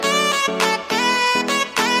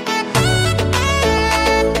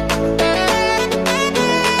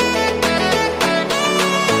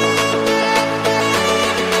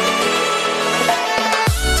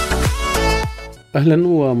أهلا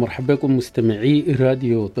ومرحبا بكم مستمعي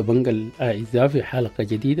راديو دبنقا الأعزاء في حلقة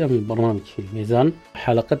جديدة من برنامج الميزان.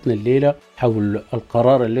 حلقتنا الليلة حول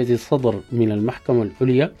القرار الذي صدر من المحكمة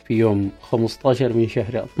العليا في يوم 15 من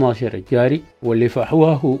شهر 12 الجاري، واللي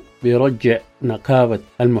فحواه بيرجع نقابة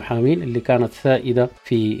المحامين اللي كانت سائدة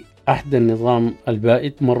في عهد النظام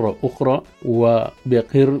البائد مرة أخرى،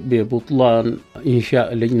 وبيقر ببطلان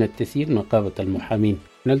إنشاء لجنة تسيير نقابة المحامين.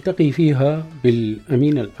 نلتقي فيها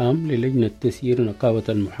بالأمين العام للجنة تسيير نقابة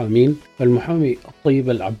المحامين المحامي الطيب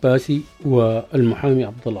العباسي والمحامي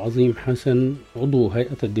عبد العظيم حسن عضو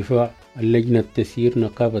هيئة الدفاع اللجنة تسيير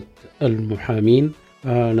نقابة المحامين.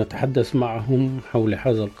 نتحدث معهم حول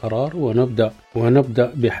هذا القرار،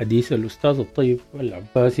 ونبدأ بحديث الأستاذ الطيب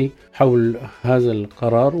العباسي حول هذا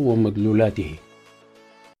القرار ومدلولاته.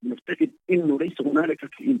 نفتكر أنه ليس هنالك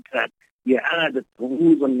في إمكان إعادة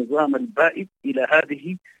رموز النظام البائد إلى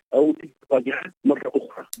هذه أو تراجعات مرة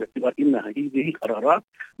أخرى، باعتبار أنها هذه قرارات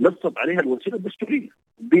نصت عليها الوسيلة الدستورية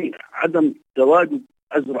بعدم تواجد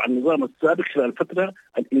أزرع النظام السابق خلال الفترة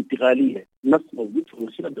الانتقالية. نص موجود في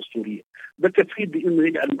الوسيلة الدستورية، ده كفيل بأنه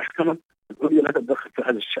يجعل المحكمة العليا لا تتدخل في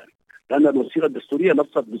هذا الشأن، لأن الوسيلة الدستورية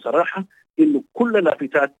نصت بصراحة أنه كل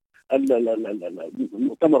لافتات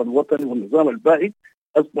المؤتمر الوطني والنظام البائد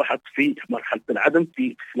أصبحت في مرحلة العدم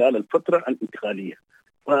في خلال الفترة الانتقالية.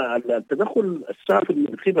 فالتدخل السافر من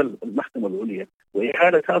قبل المحكمة العليا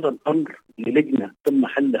وإعادة هذا الأمر للجنة تم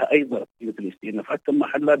حلها أيضا لجنة الاستئنافات تم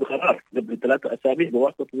حلها بقرار قبل 3 أسابيع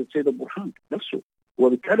بواسطة السيد البرهان نفسه،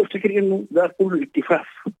 وبالتالي أفتكر إنه ده كله اتفاق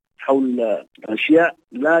حول أشياء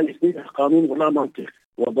لا يسندها قانون ولا منطق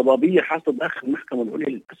وضبابية حاصلة داخل المحكمة العليا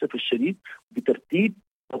للأسف الشديد بترتيب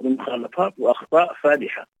ومخالفات وأخطاء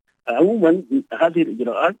فادحة. عموما هذه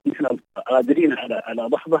الإجراءات نحن قادرين على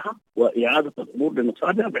ضبطها وإعادة الأمور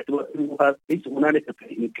لنصابها، باعتبار أنه ليس هنالك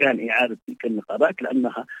في إمكان إعادة تلك النقابات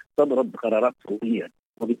لأنها صدرت بقرارات فورية.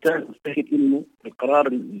 وبالتالي أعتقد أنه القرار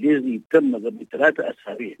الذي تم قبل 3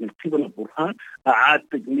 أسابيع من قبل البرهان أعاد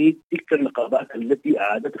تجميد تلك النقابات التي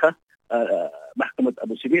أعادتها محكمة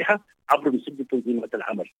أبو سبيحة عبر مسجل تنظيمات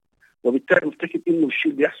العمل. وبالتالي نفتكر انه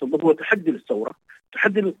الشيء اللي يحصل هو تحدي للثوره،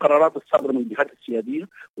 تحدي للقرارات الصادره من الجهات السياديه،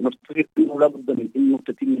 ونفتكر انه لابد من انه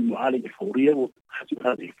تتم المعالجه الفوريه وحسم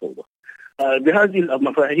هذه الفوضى. بهذه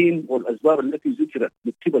المفاهيم والاسباب التي ذكرت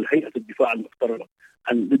من قبل هيئه الدفاع المحترمه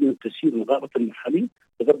عن لجنه تسيير نقابه المحامين،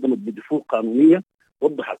 تقدمت بدفوع قانونيه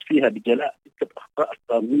وضحت فيها بجلاء تلك الاخطاء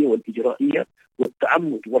القانونيه والاجرائيه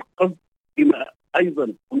والتعمد والقصد، بما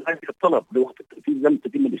ايضا هنالك طلب لوقت التنفيذ لم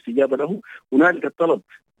تتم الاستجابه له، هنالك طلب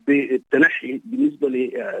بالتنحي بالنسبه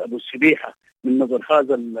لابو السبيحه من نظر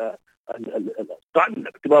هذا الطعن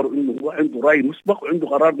باعتباره انه هو عنده راي مسبق وعنده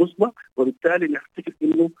قرار مسبق، وبالتالي نفتكر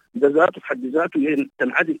انه ده ذاته في حد ذاته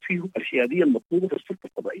تنعدم فيه الحياديه المطلوبه في السلطه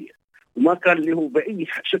القضائيه، وما كان له باي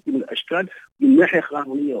شكل من الاشكال من ناحيه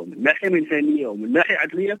قانونيه ومن ناحيه مهنيه ومن ناحيه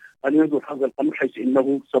عدليه ان ينظر هذا الامر، حيث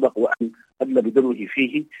انه سبق وان ادلى بدلوه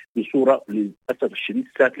فيه بصوره للاسف الشديد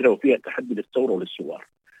سافره وفيها تحدي للثوره وللثوار.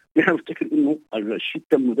 نحن نفتكر انه الشيء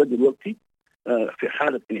تم ده دلوقتي في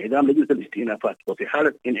حاله انعدام لجنه الاستئنافات وفي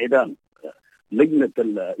حاله انعدام لجنه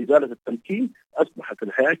ازاله التمكين، اصبحت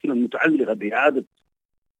الهياكل المتعلقه باعاده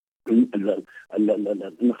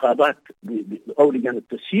النقابات او لجان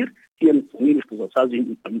التسيير هي من صميم اختصاص هذه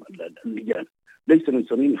اللجان، ليس من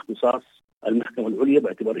صميم اختصاص المحكمه العليا،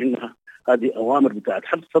 باعتبار انها هذه اوامر بتاعت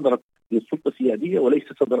حد صدرت من السلطه السياديه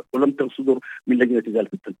ولم تصدر من لجنه ازاله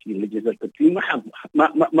التمكين. لجنه ازاله التمكين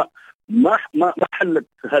ما حلت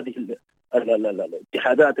هذه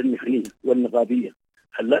الاتحادات المهنيه والنقابيه،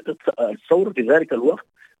 حلت الثوره في ذلك الوقت.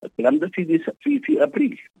 الكلام ده في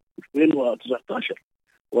ابريل 2019،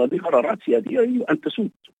 وهذه قرارات سياديه ان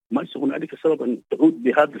تسود، ما هنالك سبب ان تعود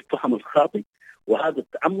بهذا الفهم الخاطئ وهذا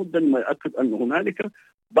التعمد، ما يؤكد ان هنالك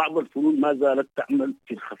بعض الفنون ما زالت تعمل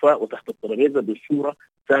في الخفاء وتحت الترابيزه بصوره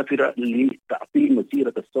سافره لتعطيل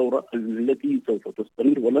مسيره الثوره التي سوف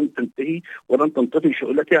تستمر ولن تنتهي ولن تنطفي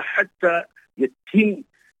شعلتها حتى يتم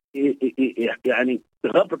يعني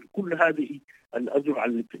غبر كل هذه الأزرع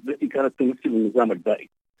التي كانت تمثل النظام البائد.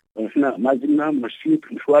 ونحن ما زلنا ماشيين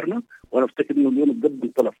في مشوارنا، ونفتكر انه اليوم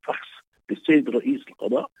قدم طلب فحص للسيد رئيس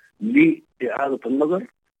القضاء لإعادة النظر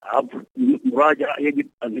عبر مراجعة يجب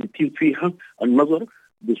أن يتم فيها النظر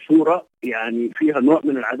بصورة يعني فيها نوع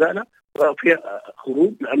من العدالة وفيها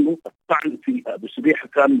خروج، لأنه الطعن في أبو سبيحة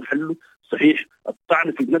كان محله صحيح،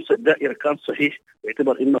 الطعن في نفس الدائرة كان صحيح،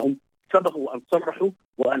 باعتبار أنهم سبقوا وأن صرحوا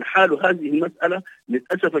وأن حالوا هذه المسألة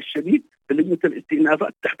للأسف الشديد في لجنة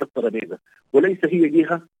الاستئنافات تحت الترابيزة، وليس هي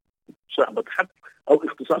جهة صاحبة حق أو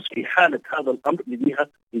اختصاص في حالة هذا الأمر لجهة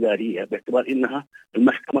إدارية، باعتبار أنها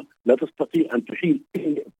المحكمة لا تستطيع أن تحيل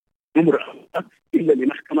أمر إلا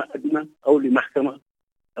لمحكمة أدنى للجنة أو لمحكمة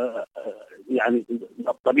يعني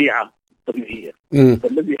الطبيعة الطبيعية.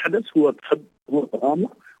 فالذي حدث هو تآمر،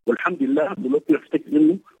 والحمد لله دلوقتي يفتكر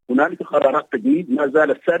منه هنالك قرارات تجنيد ما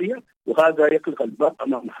زالت سارية، وهذا يخلق الباب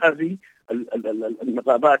أمام هذه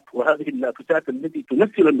النقابات وهذه اللافتات التي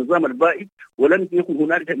تمثل النظام البائد، ولن يكن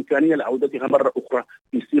هنالك إمكانية لعودتها مرة أخرى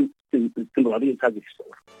في استمرارية هذه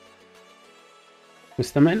الثورة.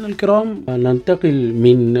 مستمعينا الكرام، ننتقل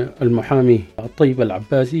من المحامي الطيب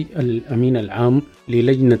العباسي الأمين العام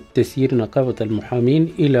للجنة تسيير نقابة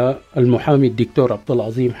المحامين إلى المحامي الدكتور عبد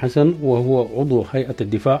العظيم حسن، وهو عضو هيئة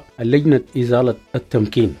الدفاع اللجنة إزالة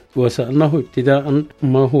التمكين، وسألناه ابتداء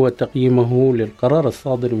ما هو تقييمه للقرار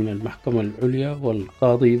الصادر من المحكمة العليا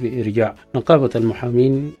والقاضي بإرجاع نقابة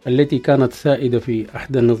المحامين التي كانت سائدة في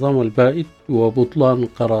أحد النظام البائد، وبطلان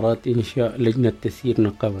قرارات إنشاء لجنة تسيير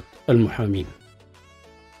نقابة المحامين.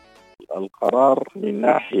 القرار من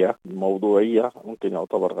ناحية موضوعية ممكن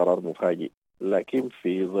يعتبر قرار مفاجئ، لكن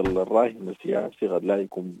في ظل الراهن السياسي قد لا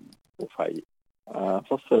يكون مفاجئ.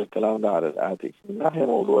 أفصل الكلام ده على الآتي. من ناحية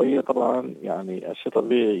موضوعية طبعا يعني الشيء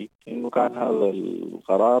طبيعي إنه كان هذا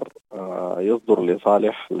القرار يصدر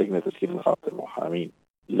لصالح لجنة تسيير نقابة المحامين،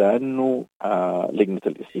 لأنه لجنة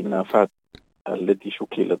الاستئنافات التي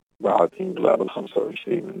شكلت بعد انقلاب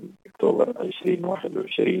 25 من أكتوبر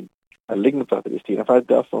 2021، اللجنة بتاعت الاستئنافات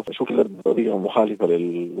دي أصلا شكلت بطريقة مخالفة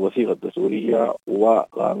للوثيقة الدستورية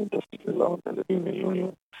وقانون تفكيك نظام 30 من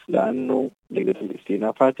يونيو، لأنه لجنة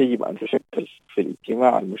الاستئنافات يجب أن تشكل في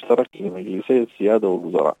الاجتماع المشترك لمجلسي السيادة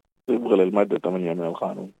والوزراء طبقا للمادة 8 من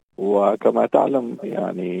القانون. وكما تعلم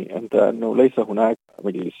يعني أنت أنه ليس هناك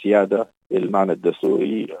مجلس سيادة بالمعنى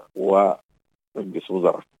الدستوري ومجلس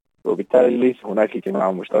وزراء، وبالتالي ليس هناك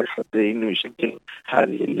اجتماع مشترك حتى إنه يشكل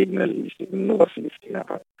هذه اللجنة النظر في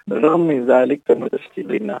الاستئنافات. بالرغم من ذلك تم تشكيل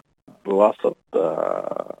لجنة بواسطة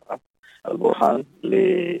البرهان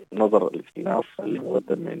لنظر الاستئناف اللي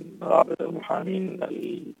مقدم من نقابة المحامين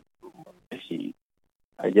التي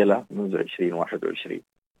أجلها منذ 2021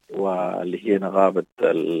 واللي هي نقابة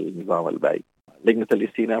النظام البائد. لجنة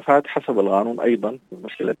الاستئنافات حسب القانون أيضا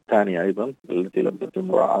المشكلة الثانية أيضا التي لم تتم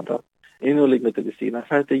مراعاتها إنه لجنة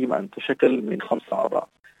الاستئنافات يجب أن تشكل من 5 أعضاء.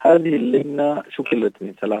 هذه اللجنة شكلت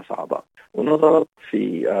من 3 أعضاء، ونظرت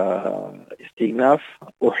في استئناف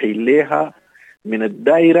أحيل لها من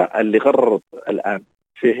الدائرة اللي قررت الآن،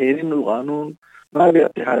 في حين إنه القانون ما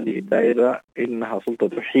بيعطي هذه الدائرة إنها سلطة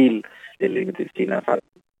تحيل للجنة الاستئنافات.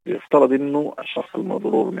 يفترض إنه الشخص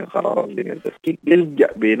المضرور من قرار لجنة التفكيك يلجأ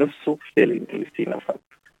بنفسه للجنة الاستئنافات،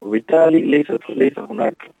 وبالتالي ليس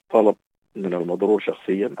هناك طلب من المضرور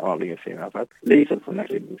شخصيا أو لجنة الاستئنافات، ليست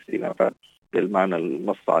هناك لجنة الاستئنافات بالمعنى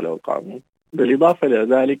النص على القانون. بالإضافة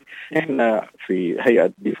إلى ذلك إحنا في هيئة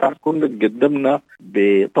الدفاع كنا قدمنا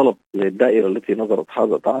بطلب للدائرة التي نظرت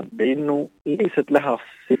هذا الطعن بأنه ليست لها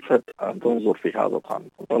صفة أن تنظر في هذا الطعن،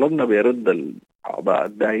 طلبنا برد أعضاء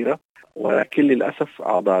الدائرة، ولكن للأسف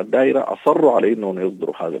أعضاء الدائرة أصروا على أنهم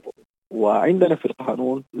يصدروا هذا الطلب. وعندنا في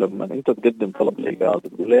القانون لما أنت تقدم طلب للقاضي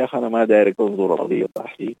تقول له يا أخي أنا ما دايرك تنظر القضية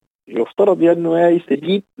تحتي، يفترض أنه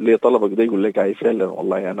يستجيب لطلبك ده، يقول لك أي فعلا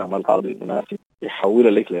والله أنا ما القاضي المناسب،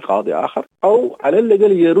 يحول لك لقاضي آخر، أو على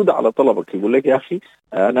الأقل يرد على طلبك يقول لك يا أخي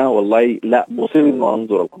أنا والله لا مصر إنه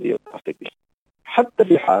أنظر القضية تحتك. حتى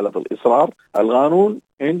في حالة الإصرار القانون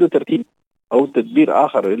عنده ترتيب أو تدبير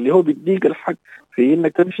آخر اللي هو بيديك الحق في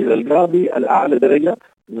إنك تمشي للقاضي الأعلى درجة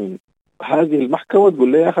من هذه المحكمة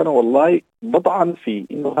تقول له يا أخي أنا والله بطعن في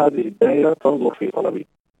إنه هذه الدائرة تنظر في طلبي.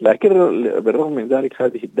 لكن بالرغم من ذلك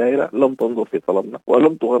هذه الدائرة لم تنظر في طلبنا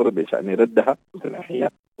ولم تغرب بشأن ردها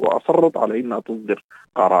الناحية، وأصرت على أنها تصدر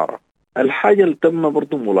قرارا. الحاجة اللي تم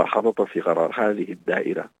برضو ملاحظتها في قرار هذه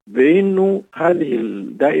الدائرة بأنه هذه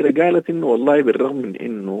الدائرة قالت أنه والله بالرغم من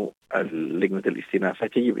أنه لجنة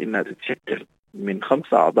الاستئنافات يجب أنها تتشكل من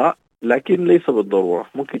 5 أعضاء، لكن ليس بالضرورة،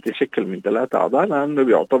 ممكن تشكل من 3 أعضاء لأنه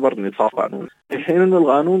بيعتبر نصاب قانون، الحين أن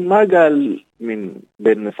القانون ما قال من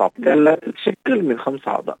بالنصاب، قال لا تتشكل من 5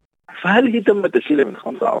 أعضاء. فهل هي تم تشكيلها من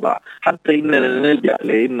 5 أعضاء حتى إننا نلجأ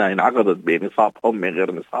لأنها انعقدت بنصاب أو من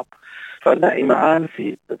غير نصاب؟ فده إمعان في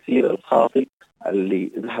التفسير الخاطئ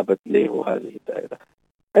اللي ذهبت له هذه الدائرة.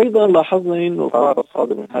 أيضا لاحظنا أنه القرار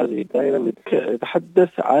الصادر من هذه الدائرة يتحدث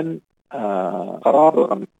عن قرار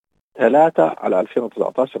رقم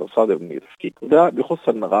 3/2019 الصادر من التفكيك، وده بيخص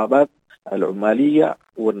النقابات العمالية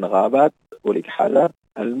والنقابات والاتحادات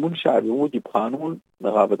المنشأة بموجب قانون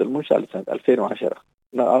نقابة المنشأة لسنة 2010.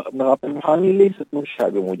 نقابة المحامين ليست منشأة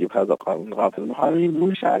بموجب هذا القانون، نقابة المحامين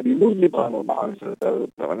منشأة بموجب قانون المحامين سنة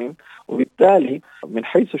 83، وبالتالي من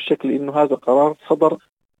حيث الشكل إنه هذا القرار صدر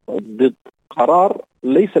ضد قرار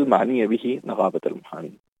ليس المعنية به نقابة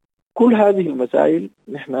المحامين. كل هذه المسائل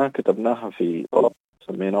نحن كتبناها في طلب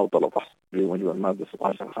سميناه طلب فحص بموجب المادة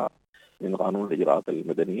 16 من قانون الإجراءات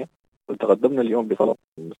المدنية. وتقدمنا اليوم بطلب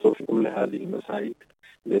الدستور في كل هذه المسائل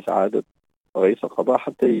لإسعادة رئيس القضاء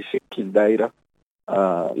حتى يشكل دائرة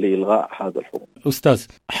لإلغاء هذا الحكم. أستاذ،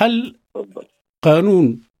 هل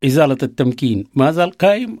قانون إزالة التمكين ما زال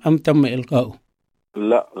قائم أم تم إلغاؤه؟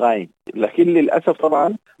 لا، قائم، لكن للأسف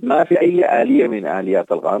طبعا ما في أي آلية من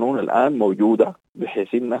آليات القانون الآن موجودة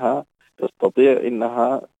بحيث أنها تستطيع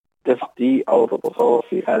أنها تفتي أو تتصرف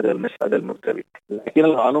في هذا المشهد المرتبك. لكن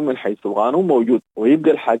القانون من حيث القانون موجود،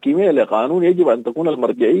 ويبقى الحاكمية لقانون يجب أن تكون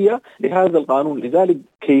المرجعية لهذا القانون. لذلك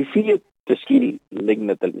كيفية تشكيل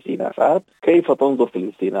لجنة الاستئنافات، كيف تنظر في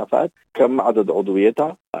الاستئنافات، كم عدد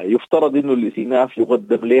عضويتها، يفترض إنه الاستئناف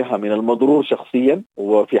يقدم لها من المضرور شخصيا.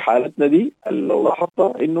 وفي حالتنا دي لو لاحظت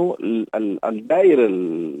إنه الدائرة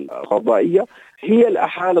القضائية هي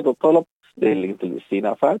الأحالة الطلب لجنة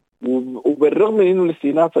الاستئنافات، وبالرغم من إنه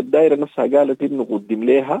الاستئناف الدائرة نفسها قالت إنه قدم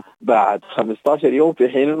لها بعد 15 يوم في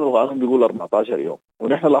حين إنه القانون بيقول 14 يوم،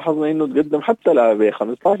 ونحن لاحظنا إنه تقدم حتى لا ب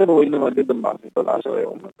 15 وإنما تقدم بعد 16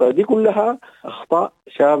 يوم. فدي كلها أخطاء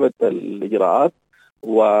شابت الإجراءات،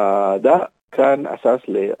 وده كان أساس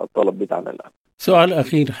للطلب بتاعنا الآن. سؤال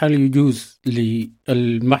أخير، هل يجوز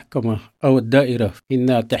للمحكمة أو الدائرة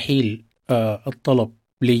إنها تحيل الطلب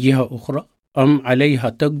لجهة أخرى أم عليها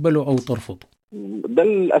تقبل أو ترفض؟ ده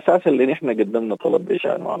الأساس اللي نحن قدمنا طلب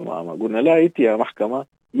بشأنه. ما قلنا لا أنت يا محكمة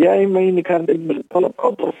يا إما إنك كان تقبل الطلب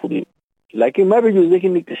أو ترفضي، لكن ما بيجوز لك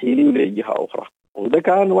إنك تحيليه لجهة أخرى. وده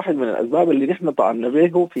كان واحد من الأسباب اللي نحن طعنا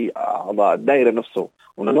به في أعضاء الدائرة نفسه،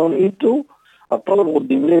 ونقول أنتوا الطلب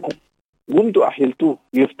قدم لكم قمتوا أحيلتوه،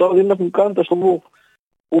 يفترض إنكم كان تشربوه،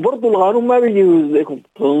 وبرضه القانون ما بيجوز لكم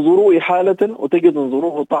تنظروا إحالة وتجي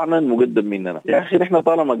تنظروه طعنا مقدم مننا. يا أخي نحن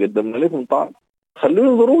طالما قدمنا لكم طعن خلوه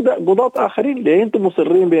ينظروا قضاة آخرين. ليه أنتم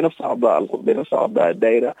مصرين بنفس أعضاء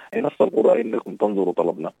الدائرة نفس القضاء إنكم تنظروا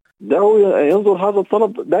طلبنا؟ ده ينظر هذا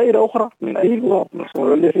الطلب دائرة أخرى من أي قضاء، نحن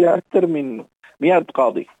اللي فيها أكثر من 100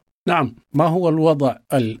 قاضي. نعم، ما هو الوضع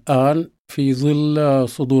الآن في ظل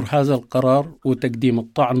صدور هذا القرار وتقديم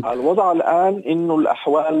الطعن؟ الوضع الآن إنه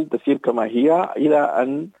الأحوال تسير كما هي إلى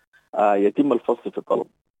أن يتم الفصل في الطلب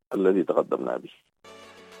الذي تقدمنا به.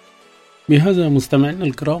 بهذا مستمعينا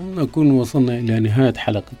الكرام نكون وصلنا إلى نهاية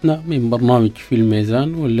حلقتنا من برنامج في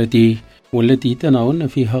الميزان، والتي تناولنا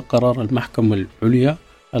فيها قرار المحكمة العليا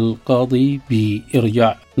القاضي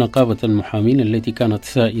بإرجاع نقابة المحامين التي كانت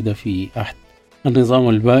سائدة في عهد النظام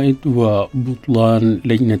البائد وبطلان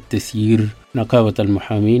لجنة تسيير نقابة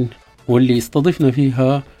المحامين، واللي استضفنا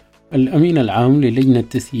فيها الأمين العام للجنة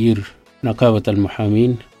تسيير نقابة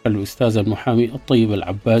المحامين الأستاذ المحامي الطيب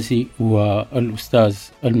العباسي والأستاذ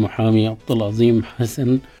المحامي عبد العظيم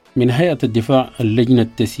حسن من هيئة الدفاع اللجنة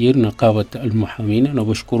تسيير نقابة المحامين. أنا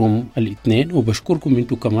بشكرهم الاثنين وبشكركم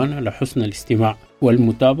أنتم كمان على حسن الاستماع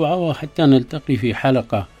والمتابعة، وحتى نلتقي في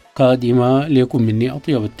حلقة قادمة لكم مني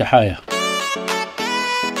أطيب التحايا.